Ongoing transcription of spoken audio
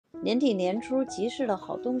年底年初集市的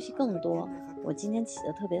好东西更多，我今天起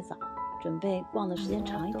得特别早，准备逛的时间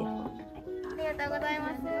长一点。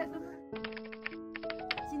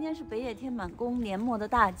今天是北野天满宫年末的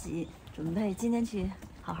大集，准备今天去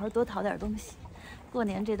好好多淘点东西。过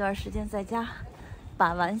年这段时间在家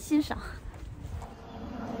把玩欣赏。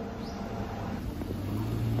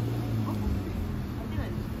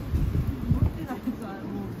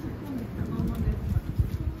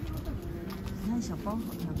你看小包好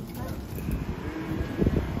看。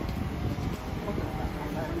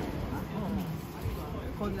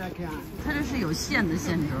它这是有线的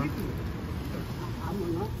线轴，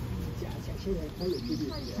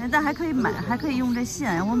哎，但还可以买，还可以用这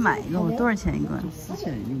线。我买一个，我多少钱一个？丝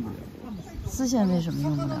线用不了。丝线为什么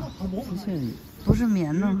用不了？丝线不是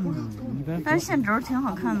棉的，但是线轴挺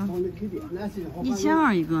好看的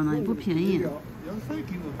，1200一个呢，也不便宜，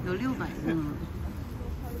有600一个呢。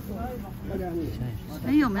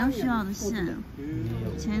哎，有没有需要的线？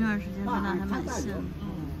前一段时间咱俩还买线。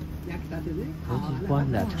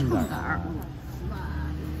秤杆儿，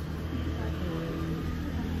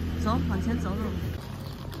走，往前走走。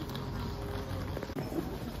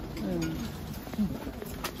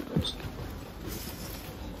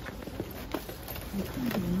你看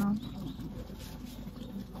什么呢？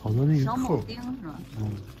好多那个小铆钉是吧？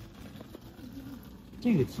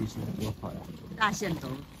这个机器多好呀！大线轴。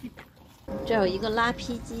这有一个拉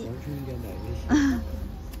坯机。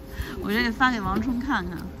我这个发给王冲看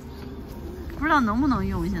看。不知道能不能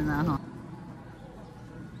用，现在哈。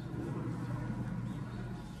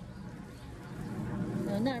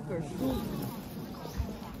有那本书。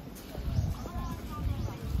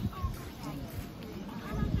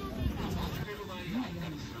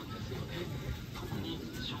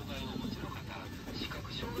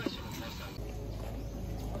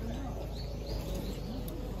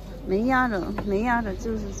没压着，没压着，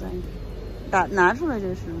就是在拿出来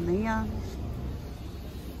就是没压。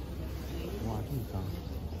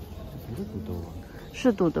不是肚兜啊，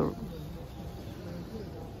是肚兜，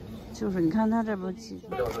就是你看它这不记住。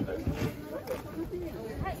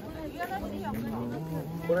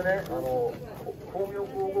これね、光明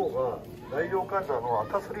皇后が内療患者の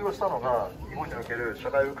赤すりをしたのが日本における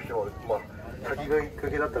社会福祉の先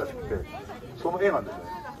駆けだったらしくて、その絵なんですよ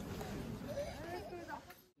ね。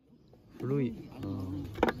Flea，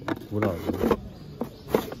古老的，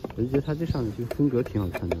我就觉得它这上面这个风格挺好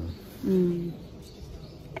看的。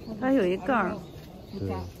它有一盖儿。对。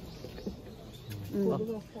没有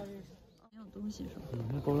东西是吧？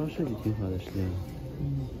它包装设计挺好的，是这样。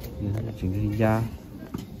你看它整个是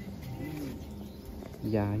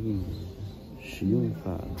压印，使用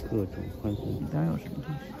法各种换算。里边有什么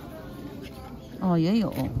东西？哦，也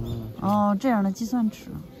有。哦，这样的计算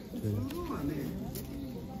尺。对。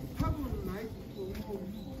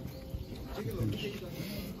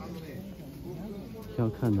挺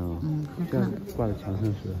好看的啊，这样挂在墙上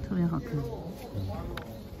是吧？特别好看。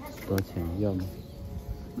多少钱？要吗？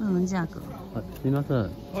问问价格。すみません。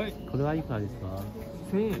これはいくらですか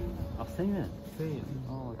？1000円。あ、1000円。1000円。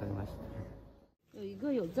哦，わかりました。有一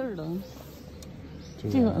个有字儿的，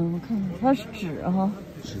这个我看看，它是纸哈。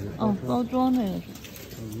纸。哦，包装这个是。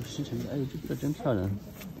有石成，哎呦，这字真漂亮。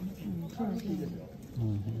特别漂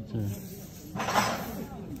亮。这个字。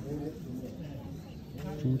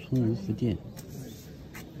中村无服店。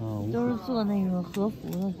都是做那个和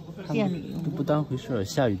服的店里都不当回事儿，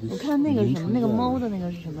下雨就。我看那个什么，那个猫的那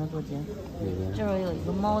个是什么做件？这儿有一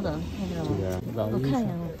个猫的，看见了吗？我看一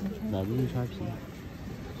眼，老的印刷品。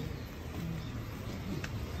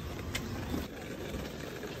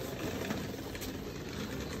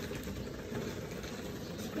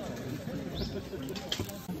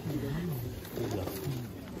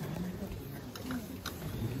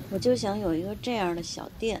我就想有一个这样的小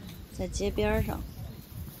店，在街边上。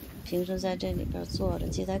平时在这里边坐着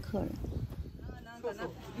接待客人。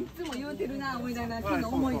いつも言うてるな思いながら昨日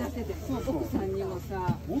思い出してて、そう奥さんにも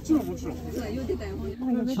さ、もちろんそう言うてたよ。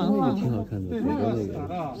那个挺好看的，左边那个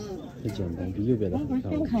太简单，比右边的好看。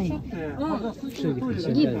我看一眼，设计很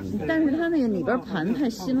现代的。但是它那个里边盘太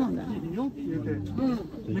新了感觉。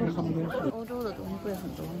好。欧洲的东西贵很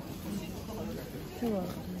多。这个。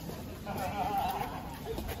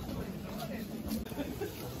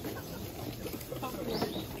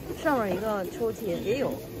上面一个抽屉也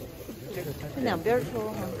有，这两边抽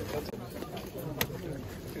哈。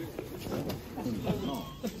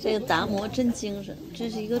这个达摩真精神，这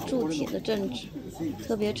是一个铸铁的镇纸，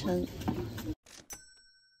特别沉。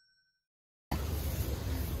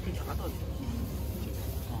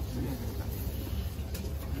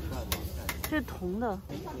这是铜的。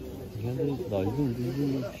你看这老一辈就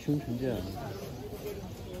是凶成这样。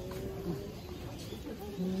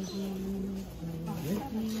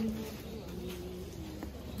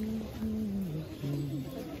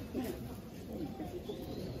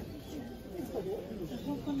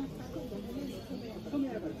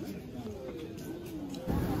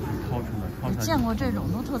见过这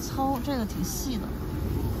种都特糙，这个挺细的，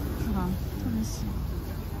是吧？特别细。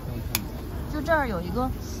就这儿有一个，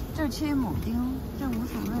这儿缺一铆钉，这无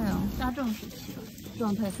所谓啊，家政时期的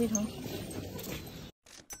状态非常好。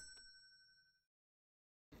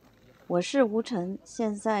我是吴晨，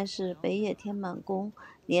现在是北野天满宫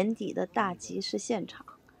年底的大集市现场，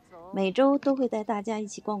每周都会带大家一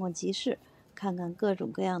起逛逛集市，看看各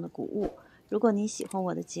种各样的古物。如果你喜欢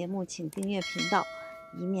我的节目，请订阅频道，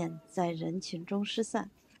以免在人群中失散。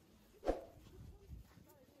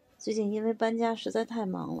最近因为搬家实在太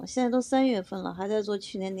忙了，现在都3月份了，还在做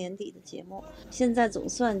去年年底的节目，现在总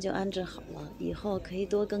算就安置好了，以后可以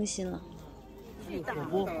多更新了。漂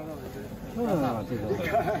亮啊，这个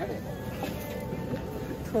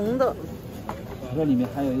铜的，这里面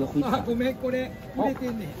还有一个灰彩。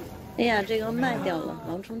哎呀，这个卖掉了，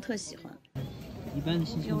王冲特喜欢。一般的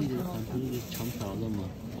新兄弟的款不是长条的吗？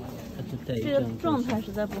它是带一这个状态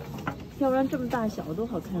实在不好，要不然这么大小多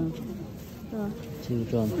好看啊！嗯，这个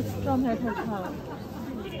状态太差了。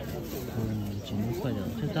整个坏掉了，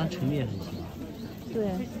这当陈列还行。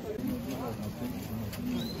对。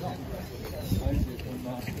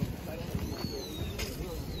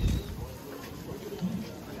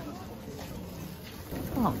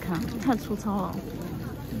不好看，太粗糙了。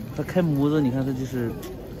它开模子，你看它就是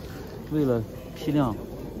为了批量。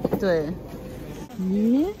对。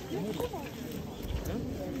咦？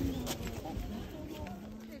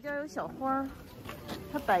这边有小花儿，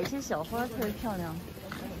它摆一些小花特别漂亮。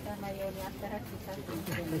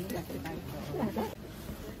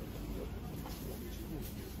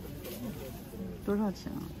多少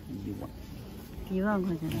钱啊？1万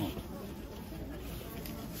块钱。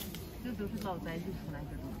这都是老宅就出来的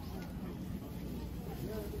东西。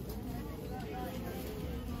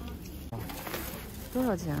多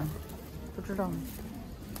少钱啊？不知道。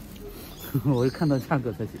我一看到价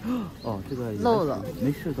格才行。哦，这个漏了，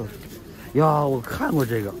没事倒是。呀，我看过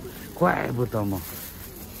这个，怪不得嘛。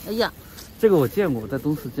哎呀，这个我见过，在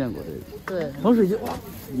东四见过这个。对。防水晶，哇，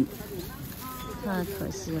太可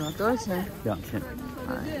惜了，多少钱？2000。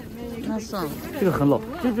哎，那算了。这个很老，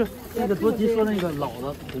就是那个多吉说那个老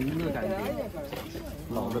的红的感觉，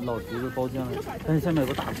老竹子包浆了，但是下面有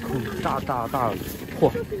个大坑，大，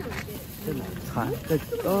嚯，这个惨，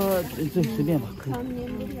这随便吧，可以。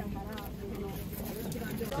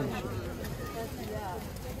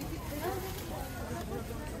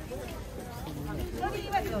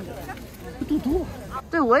肚兜，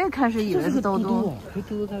对，我也开始以为是兜兜。这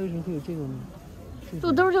肚兜它为什么会有这个呢？肚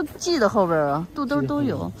兜就系在后边啊，肚兜都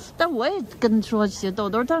有。但我也跟说些兜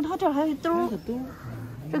兜，但是它这还有兜，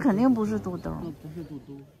这肯定不是肚兜。那不是肚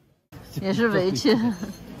兜，也是围裙。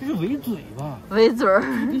这是围嘴吧？围嘴儿。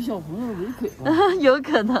给小朋友围腿吧？有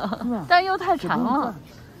可能，但又太长了，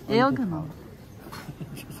也有可能。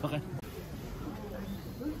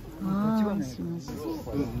啊，行。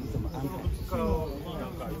怎么安排？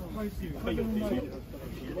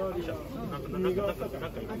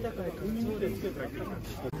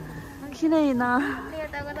綺麗な。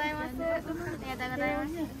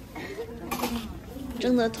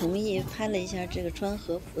征得同意，拍了一下这个穿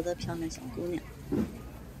和服的漂亮小姑娘。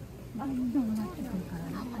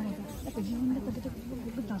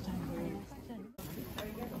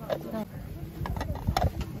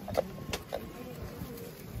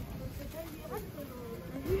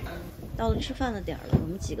到了吃饭的点了，我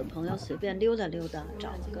们几个朋友随便溜达溜达，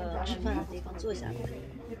找了个吃饭的地方坐下来。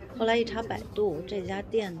后来一查百度，这家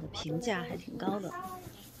店的评价还挺高的。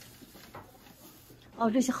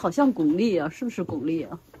哦，这些好像巩俐啊，是不是巩俐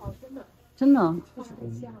啊？真的，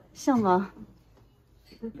像吗？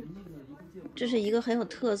这是一个很有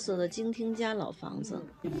特色的京町家老房子。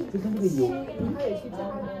就它那个油，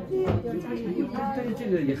但是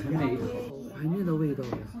这个也很美好，怀念的味道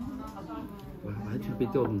呀，完全被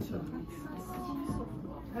调动起来。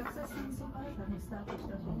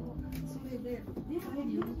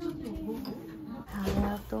あり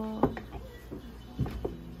がとう。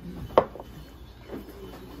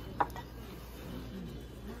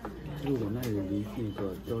就我那有那个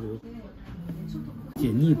交流解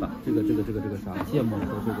腻吧，这个啥芥末和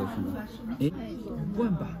这个什么，哎，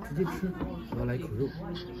灌吧，直接吃。我要来一口肉。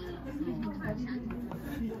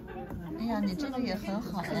哎呀，你这个也很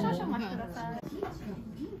好呀。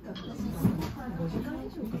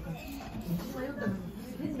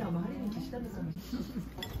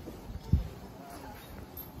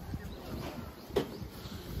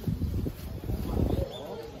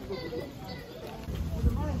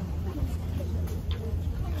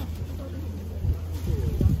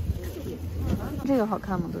这个好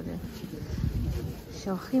看吗？多姐，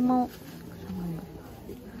小黑猫上面有。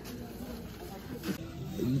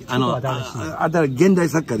現代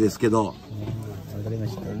作家ですけど。わかりま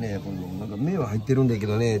したね。なんか目は入ってるんだけ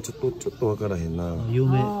どね、ちょっとわからへんな。読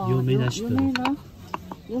めなし。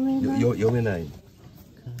読めない。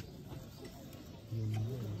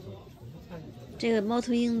这个猫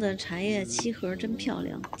头鹰的茶叶漆盒真漂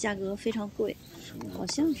亮，价格非常贵，好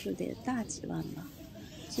像是得大几万吧，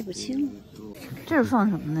记不清了。这是放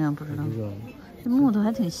什么的呀？不知道。这木头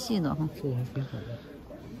还挺细的哈。做的还挺好的，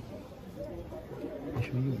没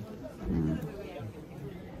什么用。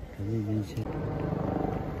感觉以前。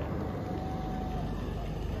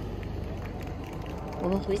我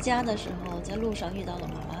们回家的时候，在路上遇到了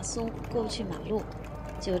马拉松，过不去马路，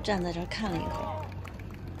就站在这儿看了一会儿。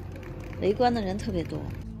围观的人特别多。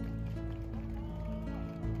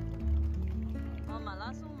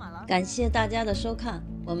感谢大家的收看，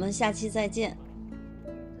我们下期再见。